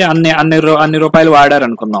అనేటువంటిది అన్ని రూపాయలు వాడారు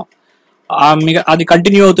అనుకుందాం, అది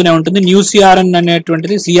కంటిన్యూ అవుతూనే ఉంటుంది. న్యూ సిఆర్ఎన్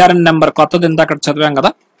అనేటువంటిది సిఆర్ఎన్ నెంబర్ కొత్తది, ఇంత అక్కడ చదివాం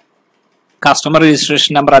కదా, కస్టమర్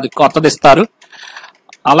రిజిస్ట్రేషన్ నెంబర్, అది కొత్తది ఇస్తారు.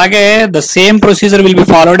 అలాగే the same procedure will be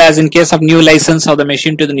followed as in case of new licence of the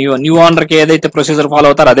machine to the new owner కి ఏదైతే ప్రొసీజర్ ఫాలో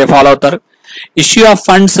అవుతారో అదే ఫాలో అవుతారు. Issue of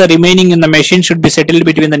funds remaining in the machine should be settled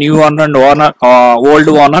between the new owner and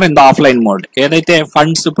old owner in the offline mode. ఏదైతే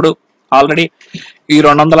funds ఇప్పుడు already ఈ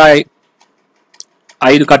 205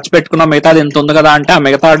 ఖర్చు పెట్టుకున్న మిగతాది ఎంత ఉంది కదా అంటే, ఆ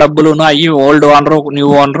మిగతా డబ్బులును అయ్యి old owner new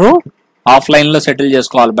owner offline లో సెటిల్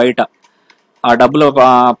చేసుకోవాలి. బయట ఆ డబ్బులు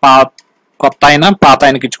కొత్త అయినా పాత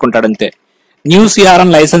ఆయనకి ఇచ్చుకుంటాడు అంతే. New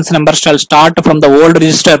CRN licence number shall start from the old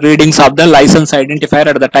register readings of the licence identifier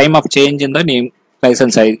at the time of change in the name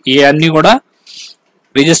licence. ఇవన్నీ కూడా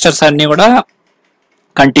రిజిస్టర్స్ అన్ని కూడా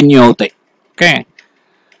కంటిన్యూ అవుతాయి. Okay,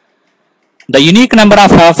 the unique number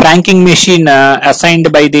of ఫ్రాంకింగ్ machine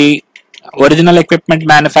assigned by the original equipment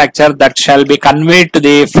manufacturer that shall be conveyed to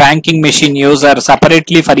the franking machine user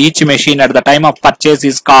separately for each machine at the time of purchase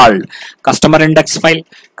is called customer index file,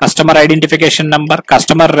 customer identification number,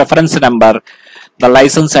 customer reference number, the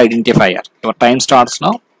license identifier. Your time starts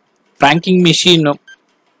now. Franking machine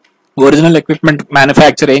original equipment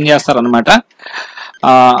manufacture ఏం చేస్తారనమాట,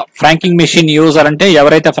 ఫ్రాంకింగ్ machine user అంటే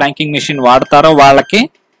ఎవరైతే ఫ్రాంకింగ్ machine వాడతారో వాళ్ళకి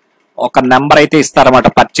ఒక number అయితే ఇస్తారన్నమాట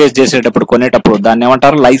purchase చేసేటప్పుడు, కొనేటప్పుడు. దాన్ని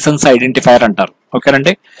ఏమంటారు, లైసెన్స్ ఐడెంటిఫైర్ అంటారు.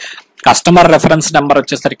 ఓకేనండి. కస్టమర్ రెఫరెన్స్ నెంబర్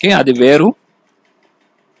వచ్చేసరికి అది వేరు.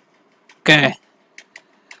 Okay,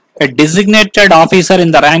 a designated officer in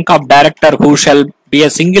the rank of director who shall be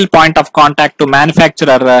a single point of contact to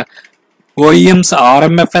manufacturer OEM's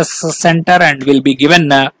RMFS center and will be given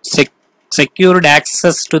secured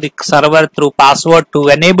access to the server through password to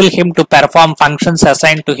enable him to perform functions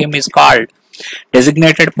assigned to him is called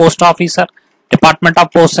designated post officer, Department of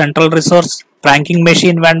Post Central Resource, franking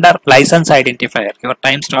machine vendor, license identifier. Your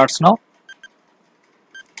time starts now.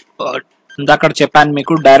 ఇందాక చెప్పాను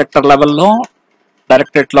మీకు, director లెవెల్లో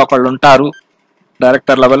directorate లో ఒకళ్ళు ఉంటారు.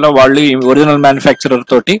 Director లెవెల్లో వాళ్ళు original manufacturer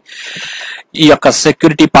తోటి ఈ యొక్క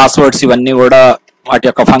సెక్యూరిటీ పాస్వర్డ్స్ ఇవన్నీ కూడా వాటి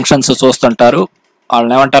యొక్క ఫంక్షన్స్ చూస్తుంటారు.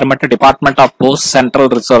 వాళ్ళని ఏమంటారు, department of post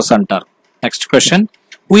central resource అంటారు. Next question,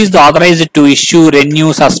 who is the authorized to issue, renew,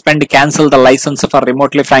 suspend, cancel the license for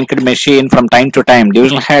remotely franked machine from time to time?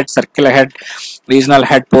 Divisional head, circular head, regional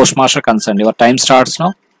head, postmaster concerned. Your time starts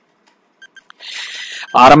now.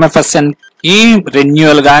 RMFSN కి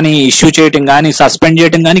renewal కానీ, issue చేయటం కానీ, suspend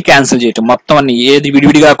చేయటం కానీ, cancel చేయటం, మొత్తం అన్ని ఏది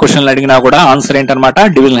విడివిడిగా క్వశ్చన్లు అడిగినా కూడా answer ఏంటనమాట,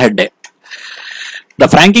 divisional head. The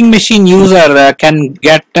franking machine user can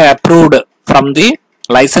get approved from the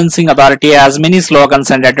licensing authority as many slogans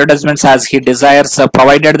and advertisements as he desires,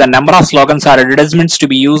 provided the number of slogans or advertisements to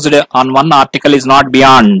be used on one article is not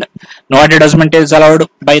beyond. No advertisement is allowed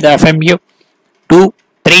by the FMU. 2,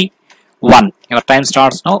 3, 1. Your time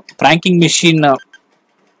starts now. Franking machine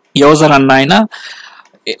user అన్న ఆయన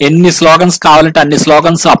ఎన్ని slogans కావాలంటే అన్ని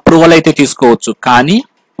slogans approval అయితే తీసుకోవచ్చు. కానీ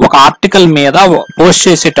ఒక article మీద పోస్ట్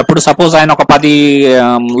చేసేటప్పుడు సపోజ్ ఆయన ఒక 10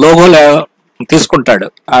 లోగోలు తీసుకుంటాడు,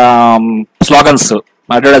 స్లోగన్స్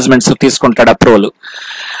అడ్వర్టైజ్మెంట్స్ తీసుకుంటాడు అప్రూవల్.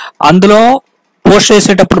 అందులో పోస్ట్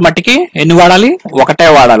చేసేటప్పుడు మట్టికి ఎన్ని వాడాలి? ఒకటే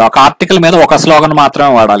వాడాలి. ఒక ఆర్టికల్ మీద ఒక స్లోగన్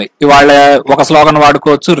మాత్రమే వాడాలి. ఇవాళ ఒక స్లోగన్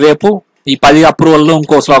వాడుకోవచ్చు, రేపు ఈ 10 అప్రూవల్లో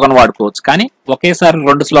ఇంకో స్లోగన్ వాడుకోవచ్చు. కానీ ఒకేసారి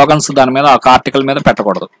 2 స్లోగన్స్ దాని మీద ఒక ఆర్టికల్ మీద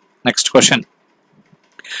పెట్టకూడదు. Next question,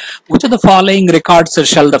 which of the following records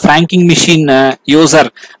shall the franking machine user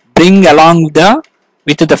bring along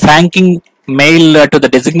with the franking mail to the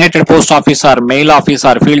designated post office or mail office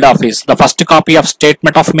or field office? The first copy of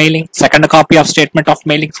statement of mailing, second copy of statement of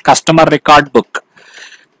mailing, customer record book.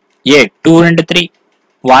 A 2 and 3,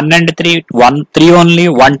 1 and 3, 1 3 only,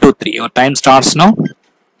 1 2 3. Your time starts now.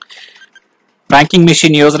 ఫ్రాంకింగ్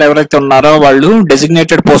machine user ఎవరైతే ఉన్నారో వాళ్ళు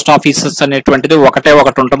designated post offices అనేటువంటిది ఒకటే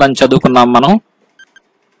ఒకటి ఉంటుందని చదువుకున్నాం మనం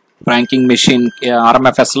ఫ్రాంకింగ్ machine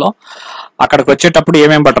RMFS లో. అక్కడికి వచ్చేటప్పుడు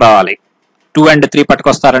ఏమేమి పట్టు రావాలి? 2 and 3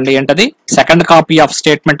 పట్టుకొస్తారండి. ఏంటది? Second copy of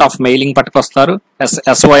statement of mailing పట్టుకొస్తారు,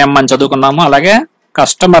 SOM అని చదువుకున్నాము. అలాగే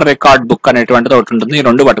కస్టమర్ రికార్డ్ బుక్ అనేటువంటిది ఒకటి ఉంటుంది. ఈ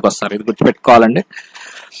 2 పట్టుకొస్తారు. ఇది గుర్తుపెట్టుకోవాలండి,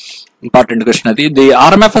 ఇంపార్టెంట్ క్వశ్చన్ అది. The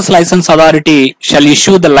RMFS licence authority shall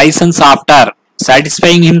issue the licence after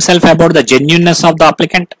satisfying himself about the genuineness of the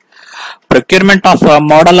applicant, procurement of a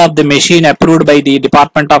model of the machine approved by the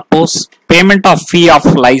Department of Post, payment of fee of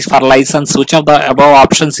for license. Which of the above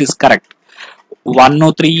options is correct?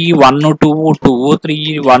 103, 102, 203,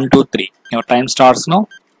 123. Your time starts now.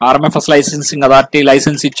 RMFS licensing authority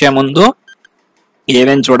licence ఇచ్చే ముందు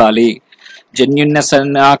ఏమేం చూడాలి? జెన్యూన్నెస్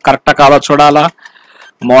కరెక్టా కాదా చూడాలా,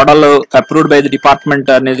 model approved by the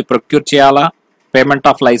department అనేది procure చేయాలా, payment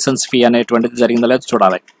off licence fee అనేటువంటిది జరిగిందో లేదో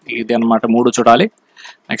చూడాలి. ఇది అన్నమాట, 3 చూడాలి.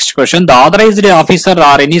 Next question, the authorised officer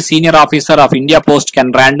or any senior officer of India post can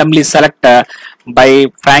randomly select by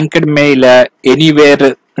franked mail anywhere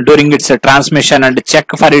during its transmission and check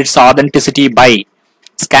for its authenticity by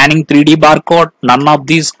scanning 3D barcode, none of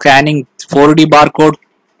these, scanning 4D barcode,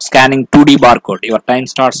 scanning 2D barcode. Your time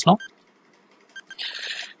starts now.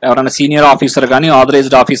 ఎవరైనా senior officer కానీ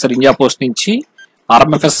authorised officer India post నుంచి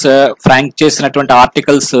RMFS Frank చేసినటువంటి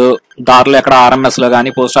articles దారిలో ఎక్కడ RMS లో కానీ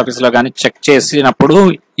post office లో కానీ చెక్ చేసినప్పుడు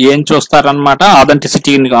ఏం చూస్తారనమాట?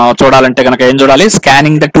 ఆథెంటిసిటీ చూడాలంటే కనుక ఏం చూడాలి?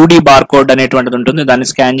 స్కానింగ్ ద 2D బార్కోడ్ అనేటువంటిది ఉంటుంది, దాన్ని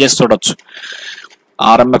స్కాన్ చేసి చూడొచ్చు.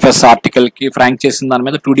 RMFS ఆర్టికల్ కి ఫ్రాంక్ చేసిన దాని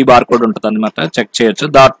మీద 2D బార్కోడ్ ఉంటుంది అనమాట, చెక్ చేయొచ్చు.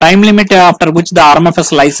 The time limit after which the RMFS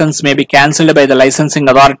licence may be cancelled by the licensing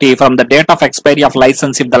authority from the date of expiry off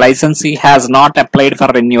licence if the licensee has not applied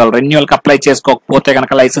for renewal. Renewal కి apply చేసుకోకపోతే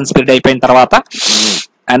కనుక licence period అయిపోయిన తర్వాత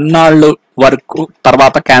ఎన్నాళ్ళు వరకు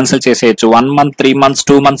తర్వాత cancel చేసేయచ్చు? 1 month, 3 months,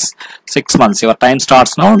 2 months, 6 months. Your time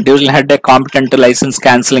starts now. Divisional head competent licence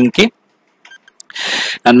cancelling కి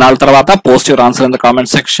ఎన్నాళ్ళ తర్వాత? Post your answer in the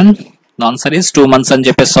comment section. Answer is 2 months అని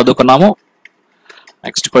చెప్పేసి చదువుకున్నాము.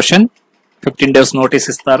 నెక్స్ట్ క్వశ్చన్, 15 days నోటీస్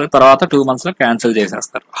ఇస్తారు, తర్వాత 2 months లో క్యాన్సిల్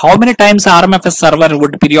చేసేస్తారు. How many times RMFS server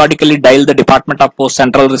would periodically dial the department of post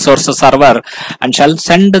central resources server and shall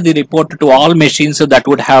send the report to all machines that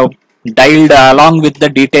would have dialed along with the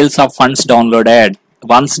details of funds downloaded?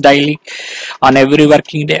 Once daily, on every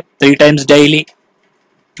working day, 3 times daily,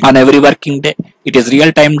 on every working day. It is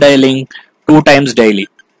real time dialing, 2 times daily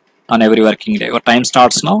on every working day. Your time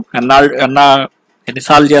starts now.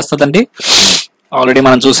 ఎన్నిసార్లు చేస్తుందండి? Already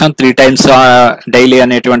మనం చూసాం, 3 times daily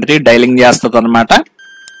అనేటువంటిది dialling చేస్తుంది అనమాట.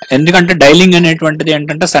 ఎందుకంటే dialling అనేటువంటిది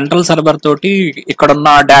ఏంటంటే సెంట్రల్ సర్వర్ తోటి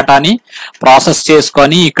ఇక్కడున్న డేటాని ప్రాసెస్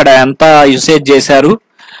చేసుకొని ఇక్కడ ఎంత యూసేజ్ చేశారు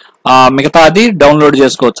మిగతాది డౌన్లోడ్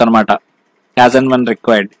చేసుకోవచ్చు అనమాట, as and one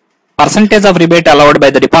required. Percentage of rebate allowed by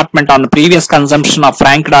the department on previous consumption of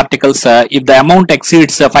franked articles if the amount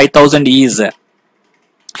exceeds 5,000 is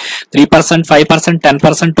 3%, 5%,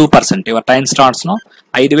 10%, 2%. Your time starts now.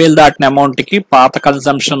 5,000 దాటిన అమౌంట్ కి పాత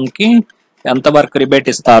కన్సంప్షన్ కి ఎంత వరకు రిబేట్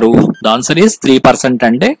ఇస్తారు? The answer is 3%.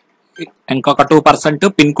 అంటే ఇంకొక 2%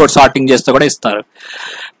 pin code sorting చేస్తే కూడా ఇస్తారు.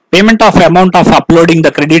 Payment of amount of uploading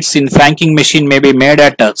the credits in franking machine may be made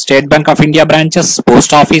at State Bank of India branches,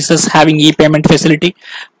 post offices having e-payment facility,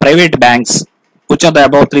 private banks. Which of the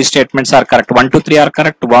above 3 statements are correct? 1, 2, 3 are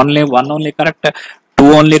correct. 1 only correct.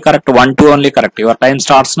 2 only correct. 1, 2 only correct. Your time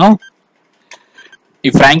starts now. ఈ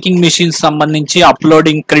ఫ్రాంకింగ్ machines సంబంధించి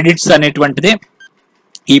uploading credits అనేటువంటిది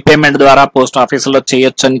ఈ payment ద్వారా post ఆఫీసులో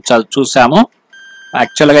చేయొచ్చు అని చూసాము.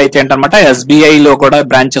 Actual గా అయితే ఏంటన్నమాట, SBI లో కూడా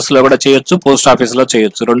బ్రాంచెస్ లో కూడా చేయొచ్చు, పోస్ట్ ఆఫీస్ లో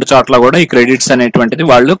చేయొచ్చు, 2 చోట్ల కూడా ఈ క్రెడిట్స్ అనేటువంటిది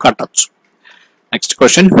వాళ్ళు కట్టొచ్చు. Next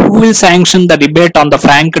question, who will sanction the rebate on the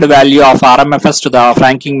ఫ్రాంక్డ్ value of RMFS to the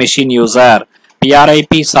ఫ్రాంకింగ్ machine user?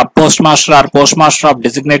 PRIP, sub post master or post master of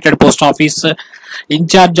designated post office,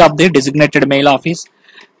 incharge of the designated mail office,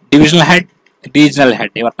 divisional head, regional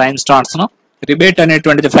head. Your time starts now. Rebate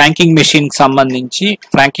అనేటువంటిది ఫ్రాంకింగ్ machine కి సంబంధించి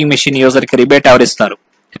ఫ్రాంకింగ్ machine user కి rebate ఎవరిస్తారు?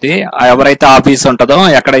 ఇది ఎవరైతే office ఉంటుందో,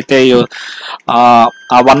 ఎక్కడైతే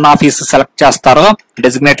ఆ 1 ఆఫీస్ సెలెక్ట్ చేస్తారో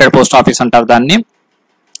డెసిగ్నేటెడ్ పోస్ట్ ఆఫీస్ అంటారు దాన్ని,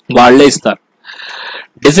 వాళ్ళే ఇస్తారు.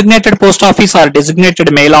 Designated post office or designated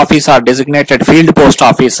mail office or designated field post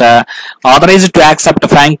office authorized to accept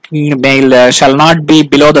franking mail shall not be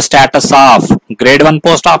below the status of grade 1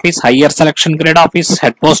 post office, higher selection grade office,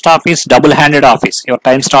 head post office, double handed office. Your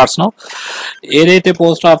time starts now. ఏదైతే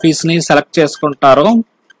post office ని select చేసుకుంటారో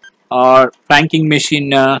ఫ్రాంకింగ్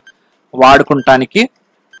machine వాడుకుంటానికి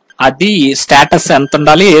అది status ఎంత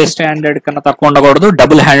ఉండాలి, ఏ standard కన్నా తక్కువ ఉండకూడదు,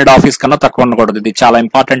 double handed office కన్నా తక్కువ ఉండకూడదు. ఇది చాలా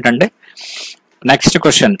ఇంపార్టెంట్ అండి. Next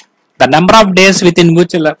question. The number of days within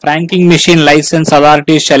which franking machine license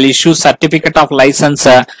authority shall issue certificate of license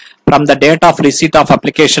from the date of receipt of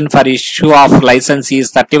application for issue of license is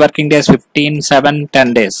 30 working days, 15, 7,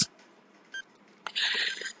 10 days.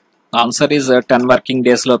 The answer is 10 working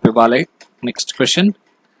days lo ivvali. Next question.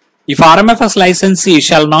 If RMFS licensee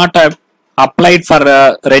shall not applied for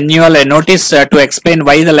renewal, a notice to explain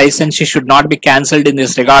why the licensee should not be cancelled in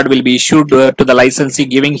this regard will be issued to the licensee,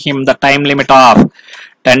 giving him the time limit of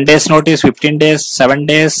 10 days notice, 15 days, 7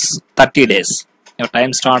 days, 30 days. Your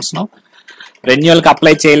time starts now. Renewal కి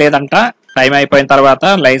apply చేయలేదంట, time అయిపోయిన తర్వాత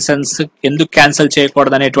licence ఎందుకు cancel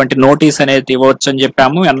చేయకూడదు అనేటువంటి notice అనేది ఇవ్వచ్చు అని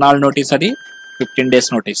చెప్పాము. ఎన్నాళ్ళ నోటీస్ అది? 15 days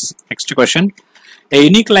notice. Next question. A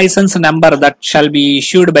unique license number that shall be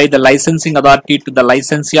issued by the licensing authority to the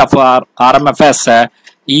licensee of RMFS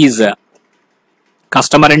is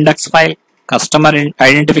customer index file, customer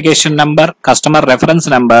identification number, customer reference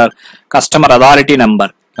number, customer authority number.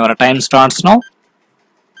 Your time starts now.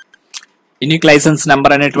 Unique license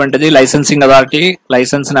number అనేటువంటిది licensing authority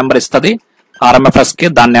licence number ఇస్తుంది RMFS కి.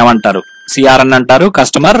 దాన్ని ఏమంటారు? CRN అంటారు,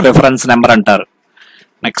 customer reference number అంటారు.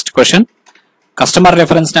 Next question. Customer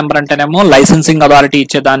reference number అంటేనేమో licensing authority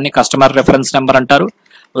ఇచ్చేదాన్ని customer reference number అంటారు.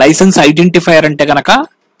 లైసెన్స్ ఐడెంటిఫైయర్ అంటే కనుక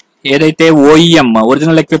ఏదైతే OEM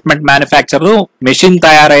original equipment manufacture machine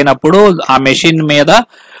తయారైనప్పుడు ఆ మెషిన్ మీద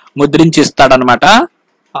ముద్రించి ఇస్తాడనమాట,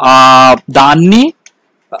 దాన్ని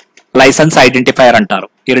లైసెన్స్ ఐడెంటిఫైయర్ అంటారు.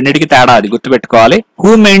 ఈ రెండింటికి తేడా అది గుర్తుపెట్టుకోవాలి.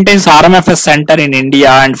 Who maintains RMFS centre in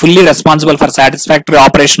India and fully responsible for satisfactory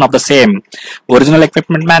operation of the same? Original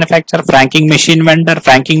equipment manufacture, ఫ్రాంకింగ్ machine vendor,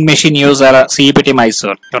 ఫ్రాంకింగ్ machine user, CEPT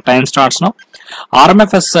Mysore. Your time starts now.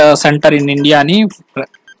 RMFS centre in ఇండియాని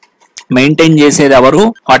maintain చేసేది ఎవరు?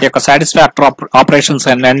 వాటి యొక్క satisfactory operations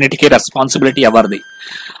అన్నిటికీ responsibility ఎవరిది?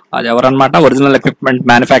 అది ఎవరన్నమాట? Original equipment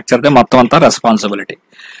మ్యానుఫ్యాక్చర్దే మొత్తం అంతా responsibility.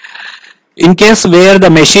 In case where the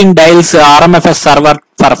machine dials RMFS server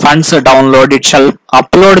for funds download, it shall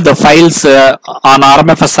upload the files on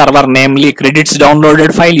RMFS server, namely credits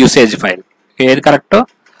downloaded file, usage file. Is correct?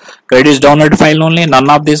 Credits downloaded file only. None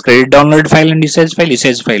of these. Credit downloaded file and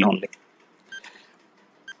usage file only.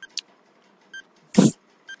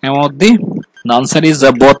 ఏమవుద్ది? The answer is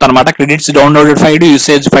both అనమాట. Credits downloaded file,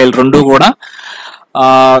 usage file రెండు కూడా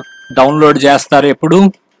download చేస్తారు ఎప్పుడు?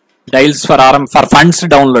 డైల్స్ for funds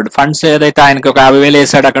download. Funds ఏదైతే ఆయనకి ఒక 50,000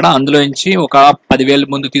 వేసాడు అక్కడ, అందులో నుంచి ఒక 10,000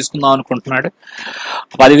 ముందు తీసుకుందాం అనుకుంటున్నాడు.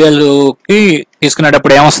 10,000కి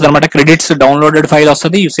తీసుకునేటప్పుడు ఏమొస్తుంది అనమాట? క్రెడిట్స్ డౌన్లోడెడ్ ఫైల్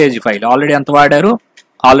వస్తుంది, యూసేజ్ ఫైల్. ఆల్రెడీ ఎంత వాడారు,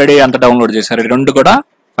 ఆల్రెడీ ఎంత డౌన్లోడ్ చేశారు, రెండు కూడా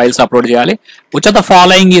ఫైల్స్ అప్లోడ్ చేయాలి. Which of the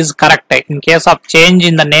following is correct in case of change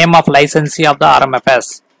in the name of licensee of the RMFS?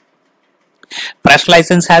 Fresh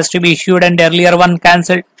license has to be issued and earlier one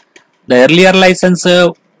cancelled. The earlier license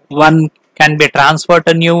one can be transferred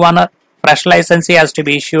to new one. Fresh licensee has to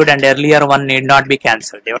be issued and earlier one need not be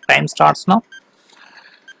cancelled. Your time starts now.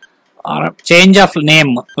 Change of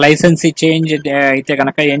name, licensee change అయితే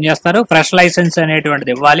కనుక ఏం చేస్తారు? Fresh licence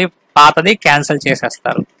అనేటువంటిది ఇవ్వాలి, పాతది cancel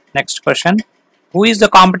చేసేస్తారు. Next question. Who is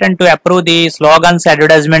the competent to approve the slogans,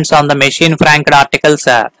 advertisements on the machine franked articles?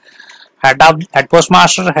 Head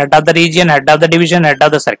postmaster, head of the region, head of the division, head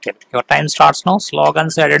of the circle. Your time starts now.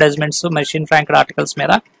 Slogans, advertisements, machine franked articles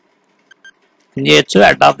మీద చేయొచ్చు.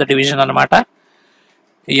 Head of the division అనమాట.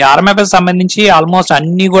 ఈ RMFS సంబంధించి almost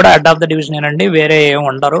అన్ని కూడా head of the division ఏనండి, వేరే ఏమి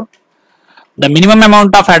ఉండరు. The minimum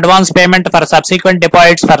amount of advance payment for subsequent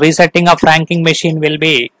deposits for resetting of ఫ్రాంకింగ్ machine will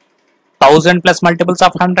be 1000 plus multiples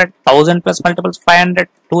of 100, 1000 plus multiples 500,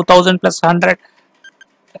 2000 plus 100,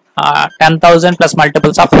 10,000 plus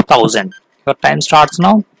multiples of 1000. Your time starts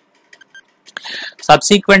now.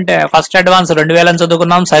 Subsequent first advance 2000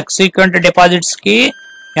 చదువుకున్నాం. Subsequent deposits కి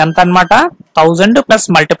ఎంత అన్నమాట? 1000 plus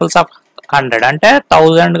multiples of 100 అంటే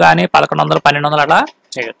 1000 కానీ 1100, 1200 అలా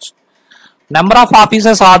చేయొచ్చు. Number of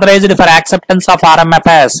offices authorised for acceptance of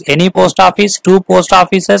RMFS. Any post office, 2 post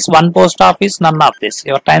offices, 1 post office, none of this.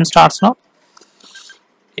 Your time starts now.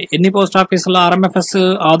 ఎన్ని post ఆఫీసులో RMFS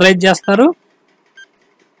ఆథరైజ్ చేస్తారు?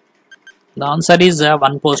 The answer is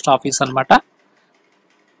 1 post office అన్నమాట.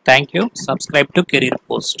 Thank you. Subscribe to Career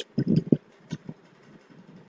Post.